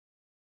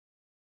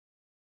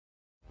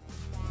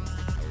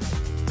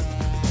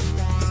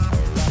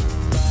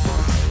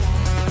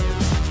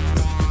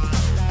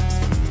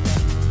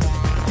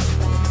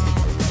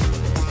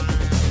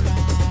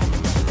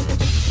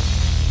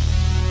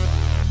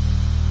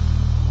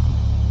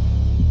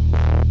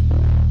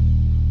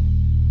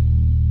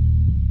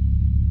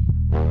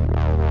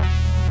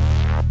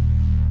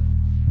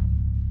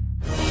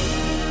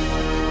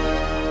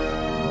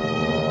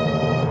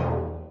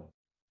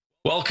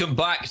Welcome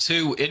back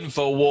to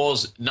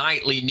InfoWars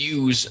Nightly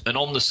News. And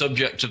on the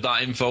subject of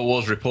that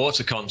InfoWars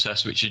reporter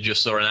contest, which you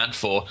just saw an ad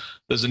for,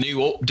 there's a new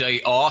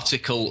update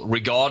article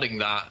regarding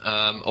that.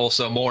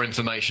 Also more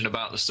information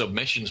about the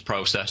submissions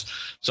process.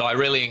 So I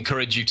really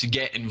encourage you to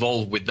get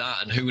involved with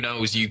that. And who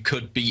knows, you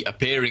could be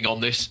appearing on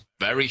this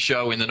very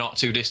show in the not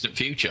too distant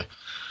future.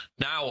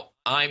 Now,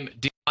 I'm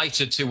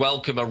delighted to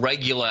welcome a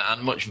regular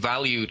and much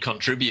valued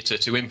contributor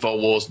to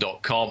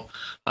Infowars.com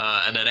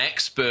and an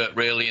expert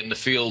really in the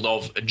field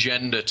of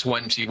Agenda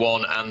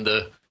 21 and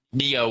the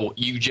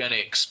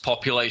neo-eugenics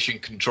population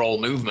control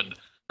movement,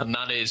 and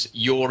that is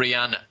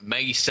Jurriaan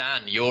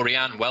Maessen.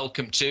 Jurriaan,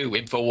 welcome to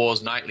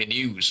Infowars Nightly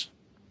News.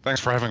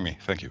 Thanks for having me.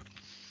 Thank you.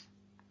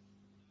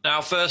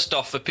 Now, first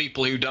off, for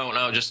people who don't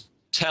know, just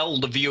tell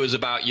the viewers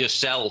about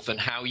yourself and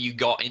how you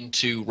got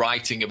into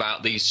writing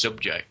about these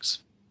subjects.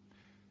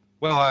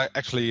 Well, I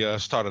actually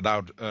started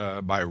out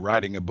by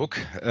writing a book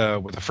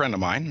with a friend of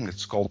mine.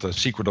 It's called The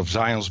Secret of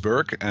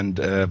Zionsburg. And,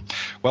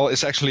 well,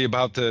 it's actually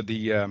about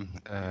the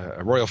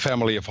royal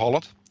family of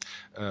Holland,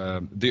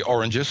 the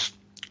Oranges,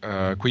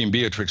 Queen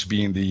Beatrix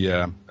being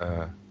the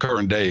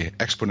current day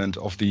exponent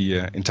of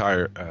the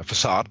entire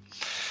facade.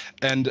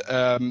 And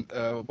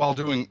while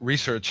doing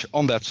research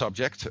on that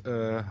subject,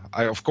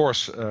 I, of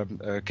course,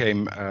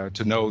 came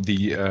to know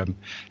the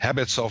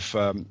habits of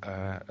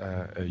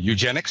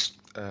eugenics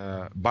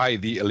by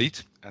the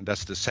elite, and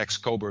that's the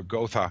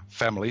Saxe-Coburg-Gotha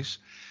families,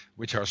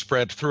 which are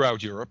spread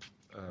throughout Europe.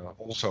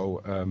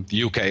 Also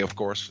the UK, of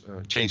course,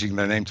 changing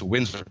their name to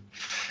Windsor.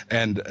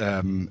 And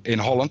in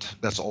Holland,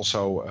 that's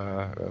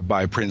also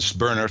by Prince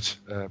Bernhard,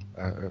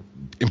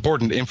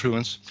 important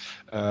influence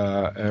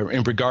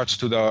in regards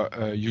to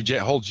the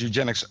whole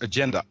eugenics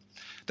agenda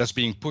that's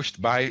being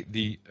pushed by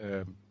the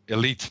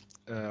elite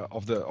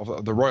of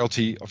the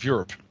royalty of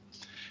Europe.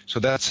 So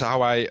that's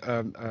how I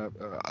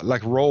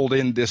rolled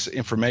in this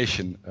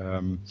information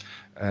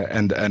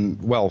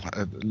and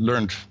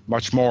learned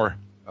much more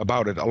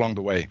about it along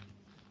the way.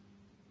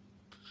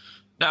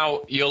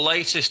 Now, your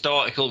latest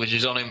article, which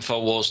is on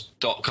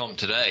Infowars.com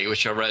today,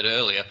 which I read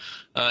earlier,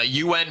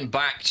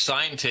 UN-backed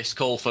scientists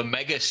call for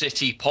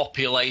megacity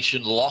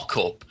population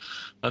lockup.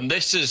 And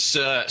this is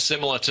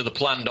similar to the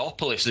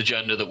Plandopolis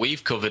agenda that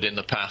we've covered in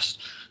the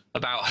past,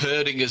 about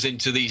herding us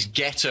into these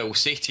ghetto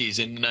cities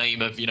in the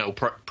name of,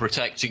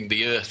 protecting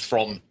the earth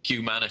from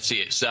humanity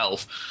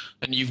itself.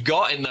 And you've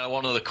got in there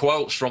one of the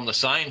quotes from the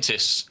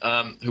scientists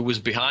who was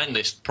behind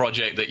this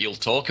project that you'll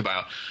talk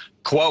about.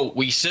 Quote,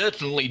 "We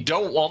certainly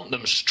don't want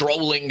them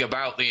strolling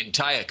about the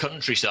entire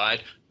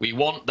countryside. We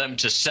want them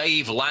to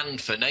save land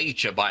for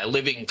nature by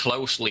living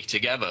closely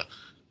together."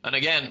 And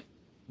again,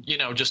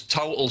 just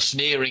total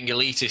sneering,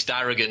 elitist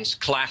arrogance,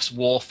 class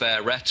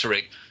warfare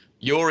rhetoric.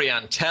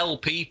 Jurriaan, tell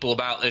people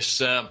about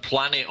this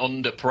Planet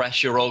Under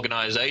Pressure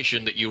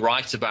organization that you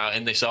write about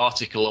in this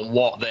article and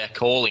what they're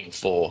calling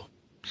for.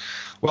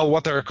 Well,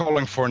 what they're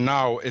calling for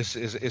now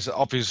is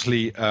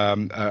obviously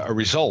a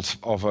result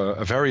of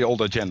a very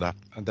old agenda,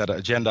 and that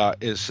agenda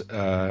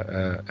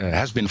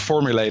has been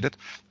formulated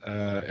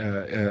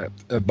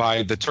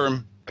by the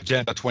term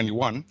Agenda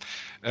 21,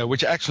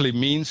 which actually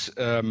means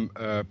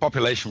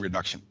population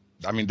reduction.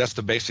 I mean, that's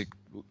the basic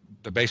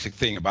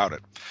thing about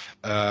it.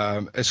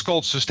 It's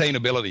called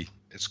sustainability.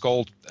 It's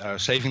called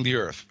saving the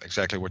earth,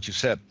 exactly what you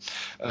said.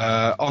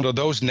 Under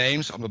those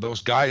names, under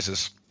those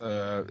guises,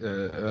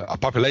 a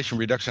population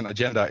reduction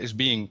agenda is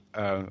being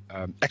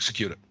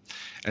executed.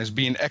 And it's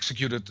being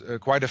executed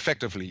quite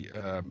effectively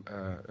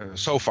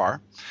so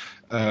far.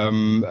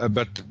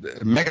 But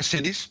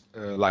megacities,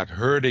 like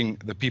herding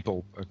the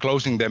people,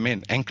 closing them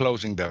in,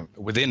 enclosing them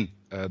within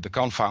the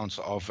confines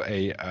of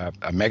a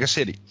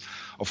megacity,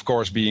 of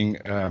course being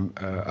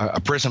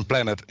a prison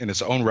planet in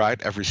its own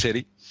right, every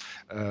city,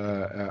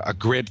 a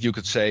grid, you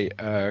could say,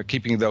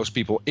 keeping those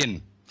people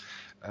in.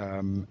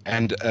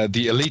 And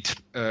the elite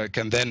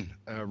can then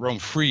roam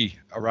free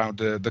around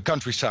the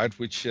countryside,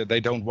 which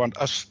they don't want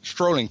us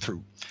strolling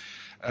through.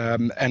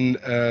 And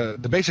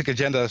the basic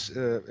agenda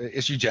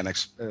is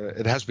eugenics.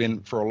 It has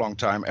been for a long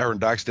time. Aaron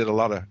Dykes did a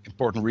lot of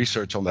important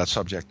research on that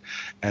subject,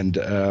 and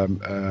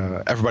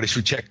everybody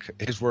should check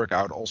his work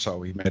out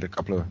also. He made a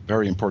couple of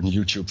very important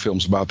YouTube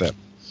films about that.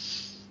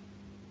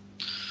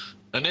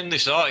 And in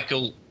this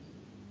article,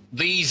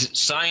 these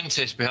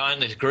scientists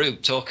behind this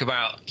group talk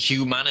about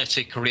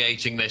humanity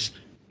creating this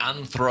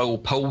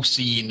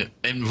Anthropocene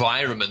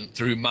environment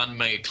through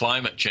man-made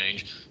climate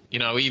change,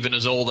 even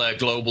as all their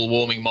global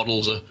warming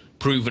models are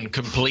proven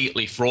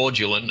completely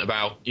fraudulent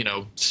about,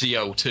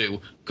 CO2.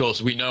 Of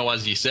course, we know,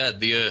 as you said,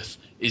 the Earth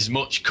is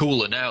much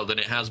cooler now than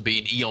it has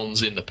been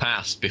eons in the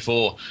past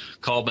before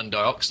carbon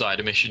dioxide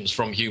emissions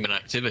from human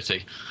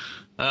activity.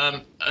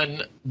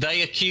 And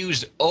they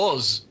accused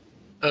us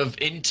of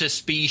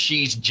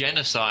interspecies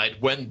genocide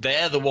when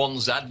they're the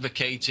ones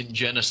advocating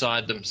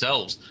genocide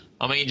themselves.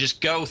 I mean,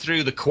 just go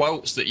through the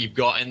quotes that you've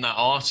got in that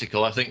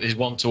article. I think there's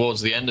one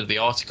towards the end of the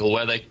article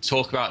where they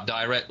talk about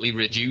directly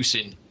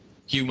reducing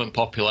human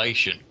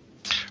population.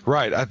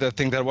 Right. I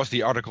think that was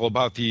the article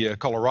about the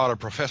Colorado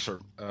professor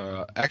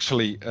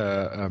actually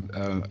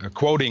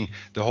quoting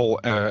the whole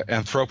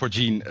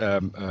anthropogene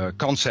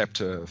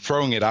concept,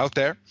 throwing it out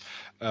there,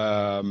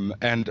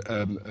 and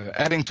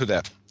adding to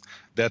that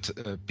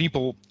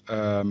people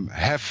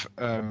have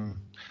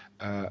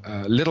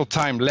little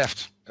time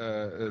left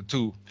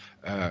to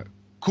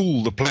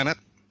cool the planet,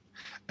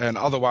 and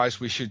otherwise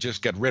we should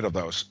just get rid of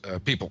those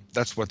people.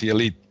 That's what the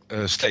elite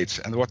states.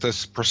 And what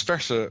this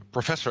professor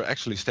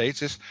actually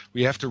states is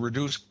we have to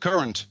reduce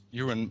current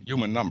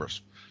human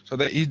numbers. So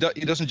that he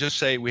doesn't just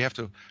say we have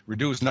to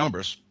reduce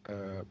numbers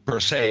per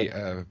se,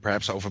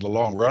 perhaps over the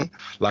long run,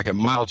 like a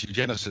mild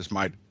eugenicist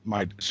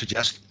might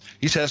suggest.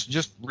 He says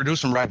just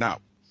reduce them right now.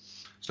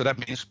 So that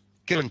means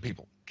killing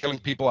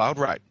people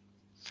outright.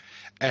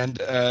 And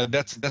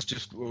that's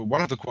just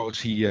one of the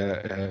quotes he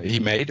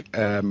made.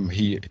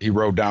 He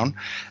wrote down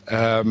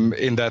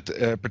in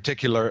that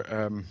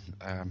particular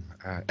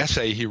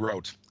essay he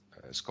wrote.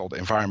 It's called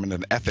Environment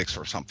and Ethics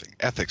or something.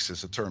 Ethics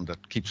is a term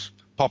that keeps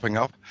popping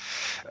up.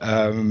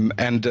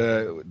 And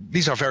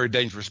these are very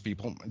dangerous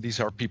people.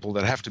 These are people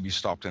that have to be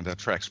stopped in their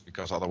tracks,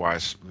 because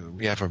otherwise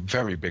we have a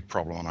very big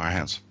problem on our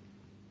hands.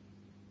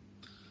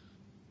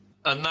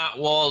 And that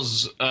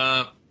was...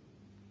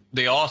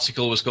 the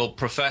article was called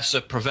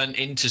Professor Prevent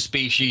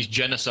Interspecies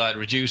Genocide,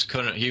 Reduce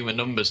Current Human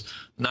Numbers,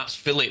 and that's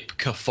Philip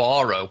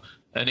Cafaro.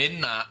 And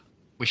in that,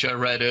 which I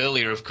read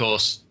earlier, of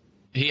course,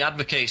 he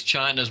advocates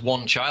China's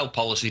one-child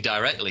policy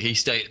directly. He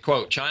states,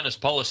 quote, China's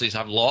policies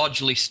have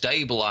largely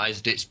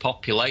stabilized its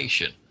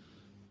population.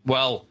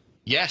 Well,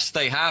 yes,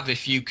 they have,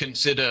 if you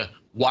consider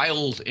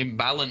wild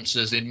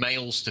imbalances in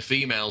males to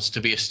females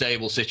to be a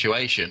stable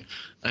situation.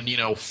 And,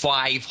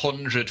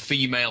 500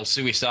 female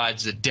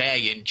suicides a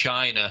day in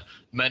China,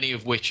 many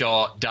of which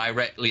are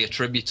directly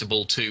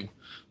attributable to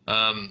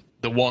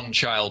the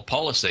one-child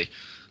policy.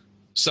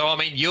 So,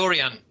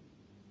 Jurriaan,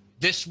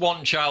 this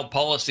one-child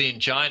policy in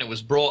China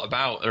was brought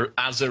about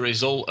as a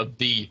result of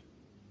the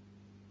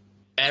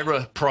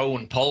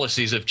error-prone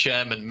policies of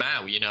Chairman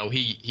Mao.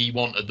 He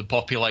wanted the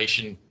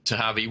population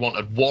he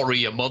wanted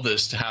warrior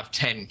mothers to have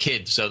 10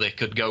 kids so they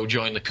could go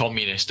join the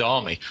communist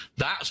army.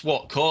 That's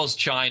what caused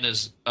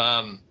China's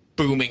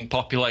booming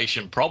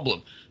population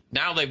problem.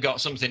 Now they've got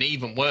something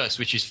even worse,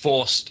 which is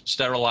forced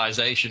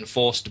sterilization,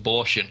 forced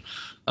abortion.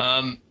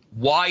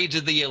 Why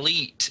do the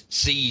elite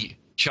see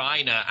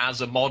China as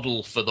a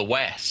model for the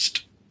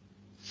West?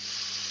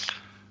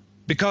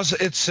 Because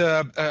it's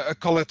a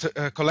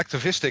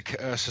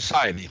collectivistic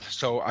society.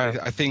 So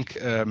I think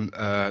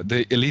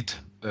the elite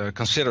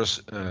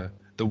considers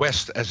the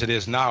West as it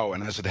is now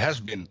and as it has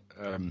been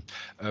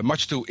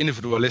much too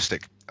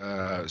individualistic.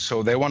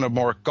 So they want a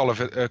more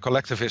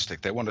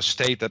collectivistic. They want a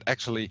state that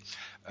actually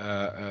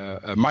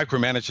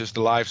micromanages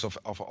the lives of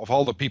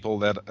all the people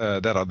that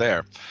are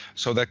there.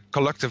 So that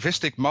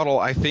collectivistic model,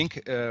 I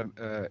think,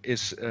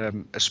 is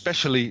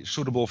especially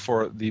suitable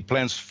for the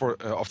plans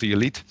of the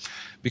elite,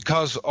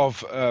 because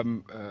of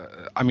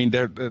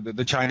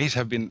the Chinese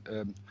have been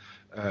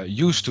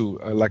used to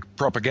like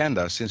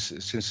propaganda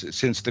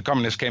since the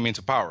communists came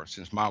into power,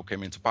 since Mao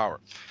came into power.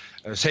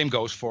 Same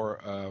goes for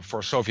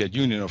Soviet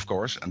Union, of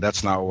course, and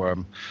that's now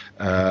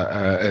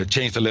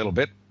changed a little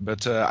bit.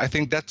 But I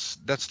think that's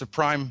the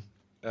prime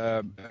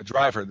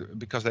driver,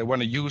 because they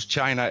want to use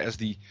China as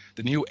the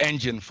new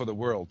engine for the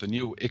world, the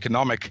new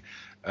economic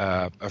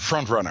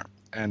front runner,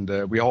 and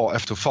we all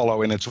have to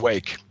follow in its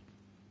wake.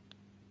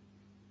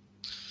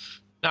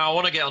 Now I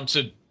want to get on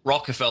to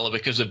Rockefeller,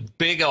 because a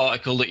big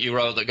article that you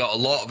wrote that got a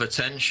lot of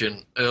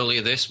attention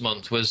earlier this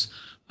month was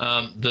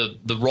the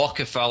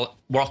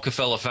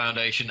Rockefeller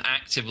Foundation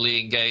actively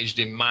engaged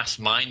in mass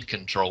mind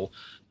control.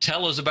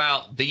 Tell us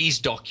about these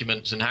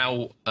documents and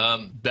how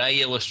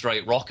they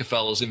illustrate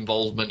Rockefeller's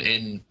involvement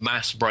in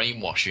mass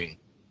brainwashing.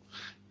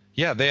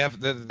 Yeah,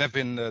 they've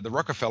been the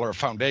Rockefeller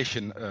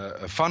Foundation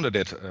funded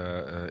it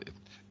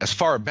as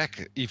far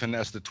back even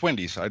as the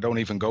 20s. I don't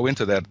even go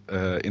into that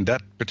in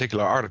that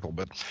particular article,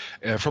 but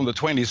from the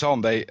 20s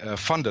on, they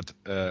funded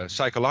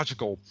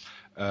psychological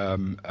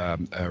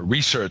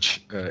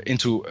research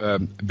into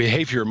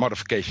behavior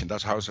modification.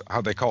 That's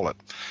how they call it.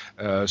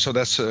 So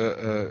that's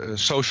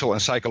social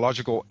and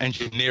psychological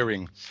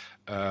engineering,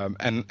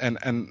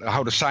 and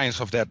how the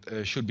science of that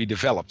should be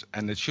developed.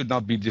 And it should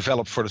not be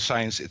developed for the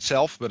science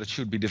itself, but it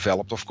should be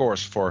developed, of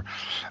course, for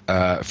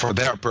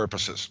their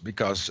purposes,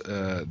 because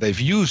they've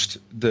used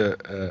the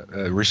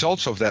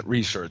results of that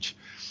research.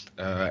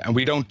 And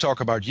we don't talk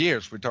about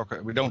years, we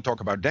don't talk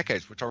about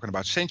decades, we're talking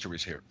about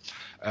centuries here,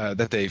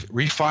 that they've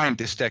refined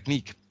this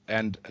technique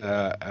and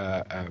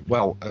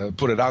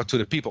put it out to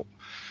the people.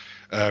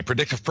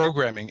 Predictive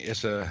programming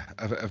is a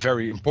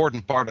very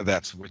important part of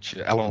that, which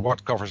Alan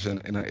Watt covers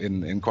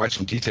in quite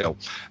some detail.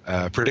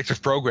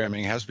 Predictive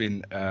programming has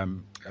been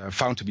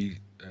found to be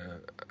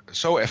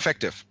so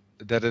effective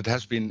that it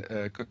has been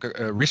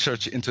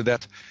research into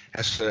that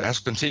has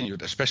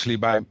continued, especially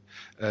by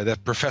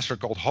that professor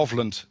called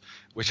Hovland,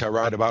 which I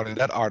write about in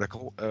that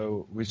article,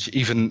 who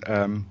even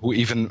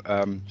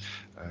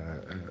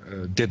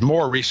did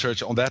more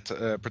research on that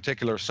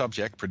particular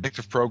subject,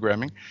 predictive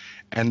programming,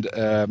 and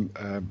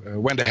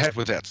went ahead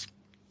with that.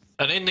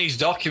 And in these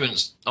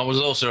documents, I was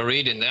also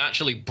reading, they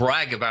actually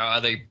brag about how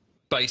they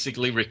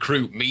basically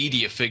recruit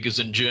media figures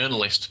and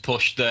journalists to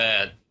push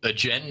their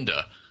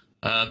agenda.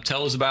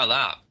 Tell us about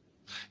that.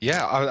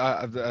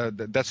 Yeah,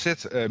 that's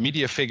it.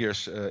 Media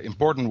figures,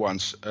 important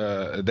ones,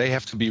 they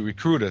have to be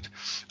recruited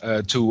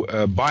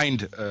to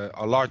bind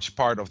a large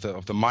part of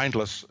the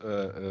mindless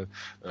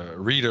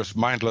readers,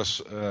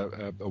 mindless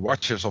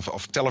watchers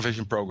of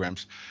television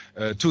programs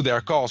to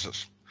their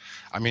causes.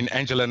 I mean,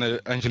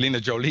 Angelina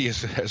Jolie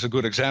is a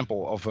good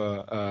example of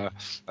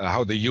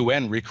how the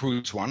UN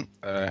recruits one,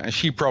 and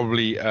she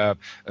probably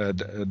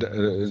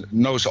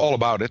knows all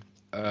about it.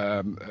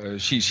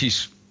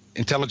 She's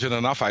intelligent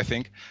enough, I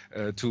think,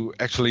 to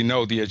actually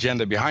know the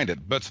agenda behind it.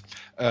 But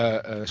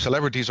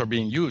celebrities are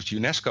being used.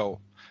 UNESCO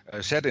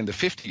said in the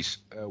 50s,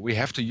 we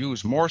have to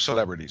use more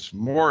celebrities,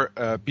 more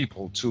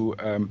people to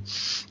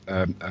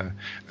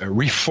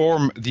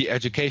reform the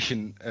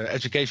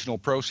educational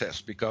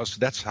process, because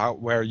that's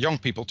where young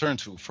people turn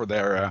to for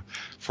their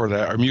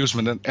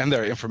amusement and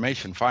their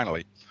information.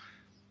 Finally.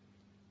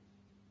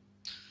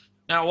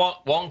 Now,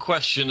 one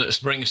question that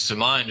springs to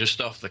mind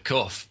just off the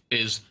cuff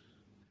is,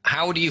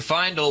 how do you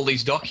find all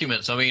these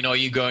documents? I mean, are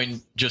you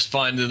just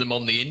finding them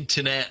on the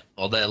internet,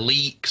 or they're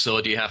leaks,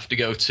 or do you have to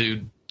go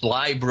to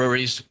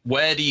libraries?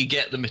 Where do you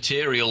get the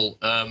material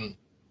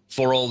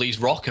for all these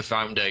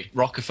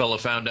Rockefeller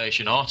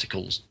Foundation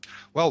articles?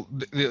 Well,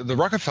 the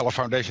Rockefeller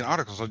Foundation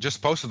articles are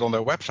just posted on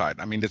their website.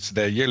 I mean, it's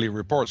their yearly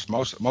reports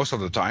most of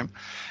the time.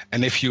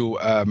 And if you,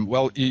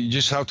 you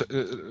just have to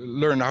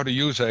learn how to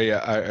use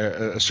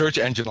a search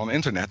engine on the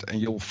internet, and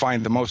you'll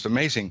find the most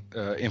amazing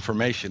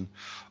information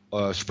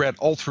spread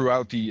all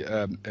throughout the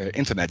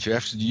internet. You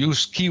have to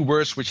use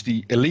keywords which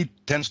the elite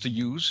tends to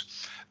use,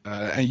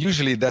 and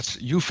usually that's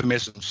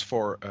euphemisms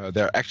for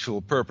their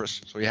actual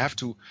purpose. So you have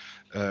to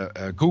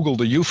Google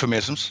the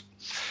euphemisms,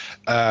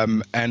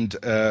 and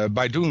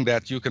by doing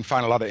that, you can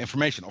find a lot of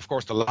information. Of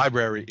course, the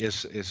library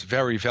is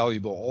very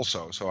valuable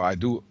also. So I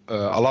do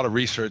a lot of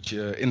research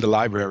in the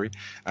library.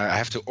 I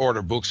have to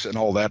order books and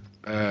all that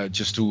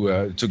just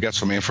to get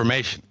some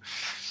information.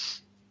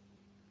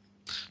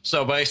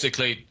 So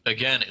basically,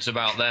 again, it's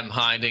about them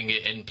hiding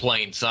it in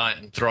plain sight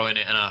and throwing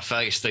it in our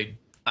face. They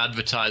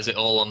advertise it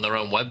all on their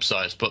own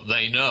websites, but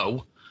they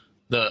know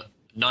that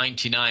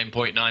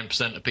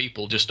 99.9% of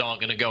people just aren't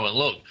going to go and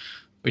look.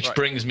 Which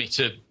brings me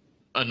to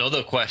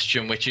another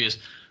question, which is,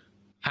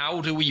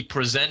 how do we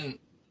present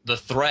the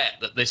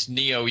threat that this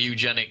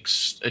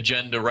neo-eugenics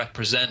agenda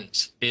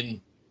represents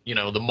in,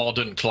 the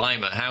modern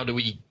climate? How do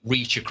we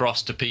reach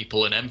across to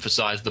people and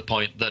emphasize the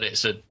point that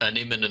it's an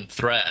imminent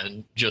threat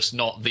and just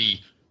not the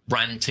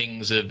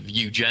rantings of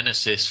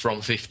eugenicists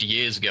from 50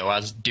 years ago,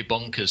 as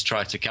debunkers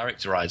try to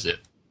characterize it?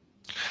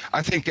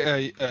 I think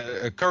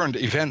current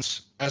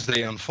events as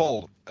they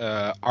unfold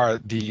are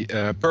the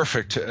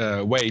perfect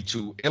way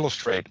to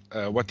illustrate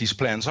what these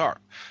plans are.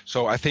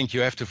 So I think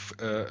you have to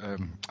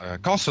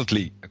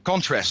constantly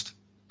contrast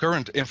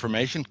current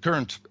information,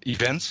 current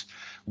events,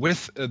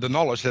 with the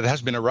knowledge that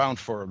has been around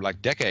for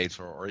like decades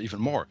or even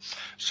more.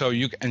 So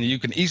you can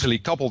easily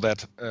couple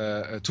that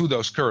to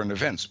those current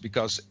events,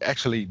 because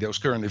actually those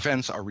current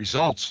events are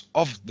results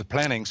of the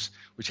plannings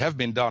which have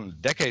been done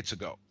decades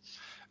ago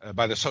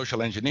by the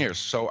social engineers.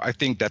 So I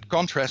think that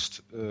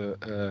contrast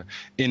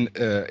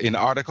in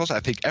articles, I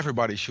think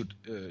everybody should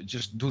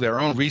just do their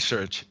own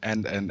research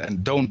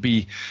and don't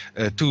be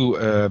too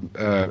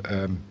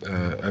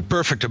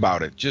perfect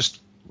about it.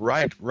 Just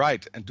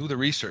write and do the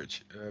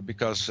research,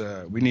 because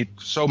we need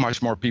so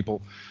much more people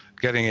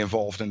getting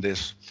involved in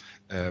this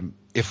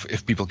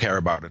if people care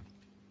about it.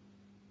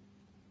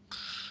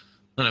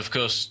 And of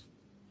course,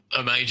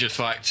 a major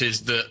fact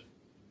is that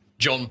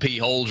John P.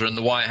 Holdren,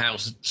 the White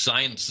House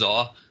science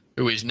czar,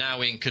 who is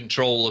now in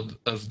control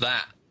of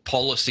that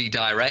policy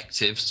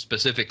directive,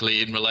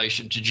 specifically in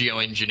relation to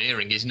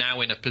geoengineering, is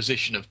now in a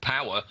position of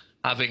power,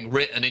 having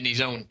written in his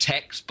own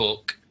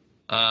textbook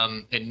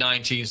in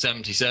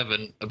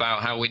 1977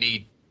 about how we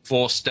need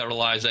forced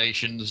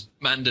sterilizations,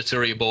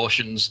 mandatory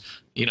abortions,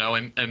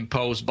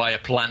 imposed by a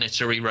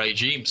planetary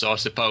regime. So I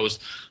suppose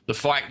the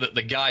fact that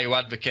the guy who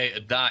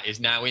advocated that is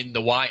now in the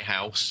White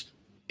House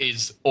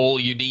is all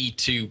you need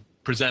to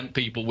present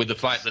people with the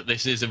fact that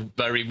this is a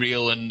very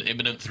real and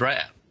imminent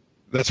threat.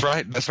 That's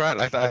right.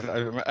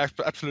 I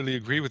absolutely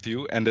agree with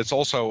you. And it's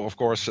also, of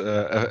course,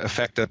 a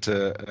fact that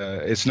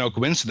it's no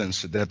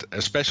coincidence that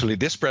especially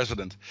this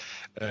president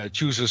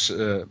chooses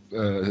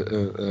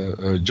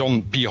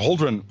John P.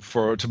 Holdren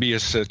to be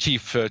his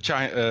chief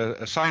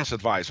science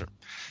advisor.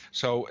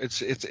 So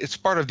it's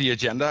part of the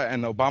agenda,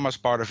 and Obama's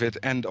part of it.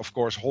 And of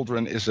course,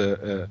 Holdren is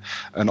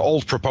an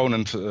old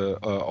proponent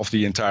of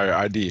the entire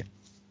idea.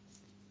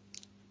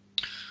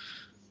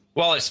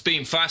 Well, it's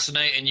been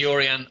fascinating,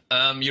 Jurriaan.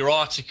 Your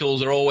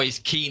articles are always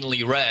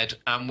keenly read,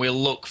 and we'll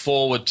look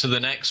forward to the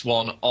next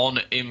one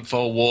on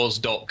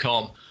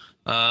Infowars.com.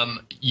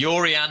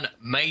 Jurriaan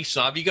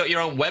Maessen, have you got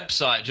your own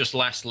website, just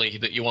lastly,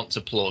 that you want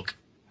to plug?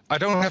 I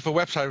don't have a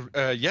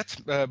website yet,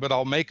 but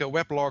I'll make a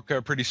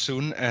weblog pretty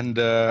soon, and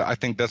I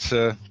think that's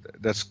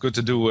good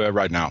to do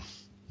right now.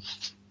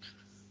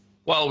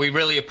 Well, we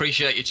really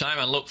appreciate your time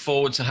and look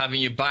forward to having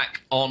you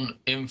back on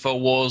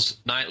InfoWars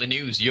Nightly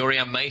News.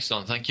 Jurriaan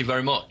Maessen, thank you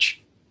very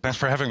much. Thanks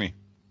for having me.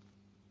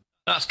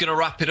 That's going to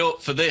wrap it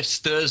up for this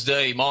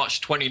Thursday, March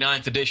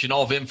 29th edition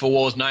of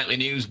InfoWars Nightly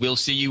News. We'll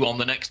see you on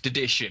the next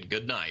edition.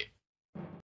 Good night.